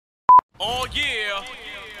Oh yeah.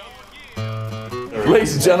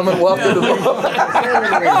 Ladies and gentlemen, welcome to the oh,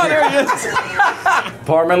 there he is.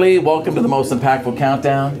 Parmalee, welcome to the most impactful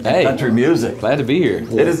countdown in country music. Glad to be here.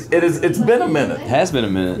 It's been a minute. It has been a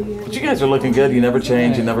minute. But you guys are looking good. You never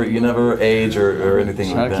change. You never age or anything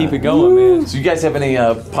like that. Try to keep it going, man. So you guys have any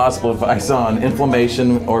possible advice on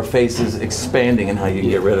inflammation or faces expanding and how you can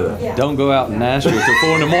get rid of that? Don't go out in Nashville till 4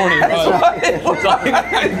 in the morning.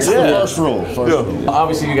 It's the first rule.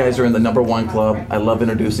 Obviously, you guys are in the #1 club. I love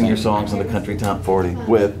introducing your songs in the Country Top 40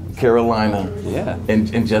 with Carolina. Yeah.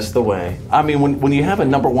 And Just the Way. I mean, when you have a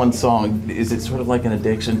 #1 song, is it sort of like an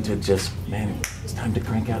addiction to just, man, it's time to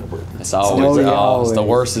crank out a word? It's always, it's the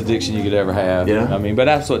worst addiction you could ever have. Yeah. I mean, but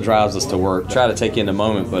that's what drives us to work. Try to take in the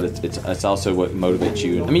moment, but it's also what motivates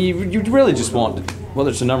you. I mean, you really just want to, whether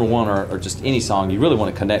it's a #1 or just any song, you really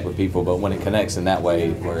want to connect with people, but when it connects in that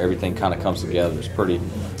way, where everything kind of comes together, it's pretty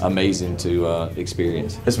amazing to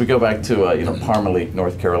experience. As we go back to Parmalee,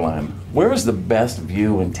 North Carolina, where is the best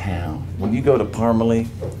view in town? When you go to Parmalee,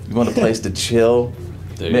 you want a place to chill.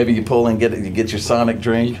 Dude. Maybe you pull and you get your Sonic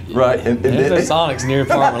drink, right? And there's Sonic's near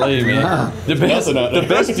Parmalee, man. The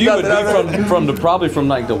best view would be probably from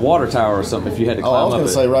like the water tower or something if you had to climb up. I was going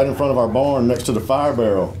to say right in front of our barn next to the fire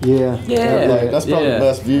barrel. Yeah. That's probably the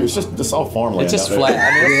best view. It's all farmland. It's just flat.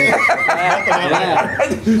 I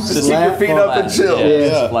mean, just keep your feet up and chill.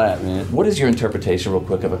 It's flat, man. What is your interpretation, real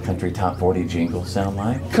quick, of a Country Top 40 jingle sound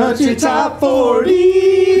like? Country Top 40!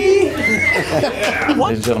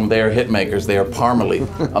 Ladies and gentlemen, they are hit makers. They are Parmalee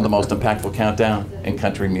on the most impactful countdown in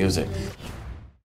country music.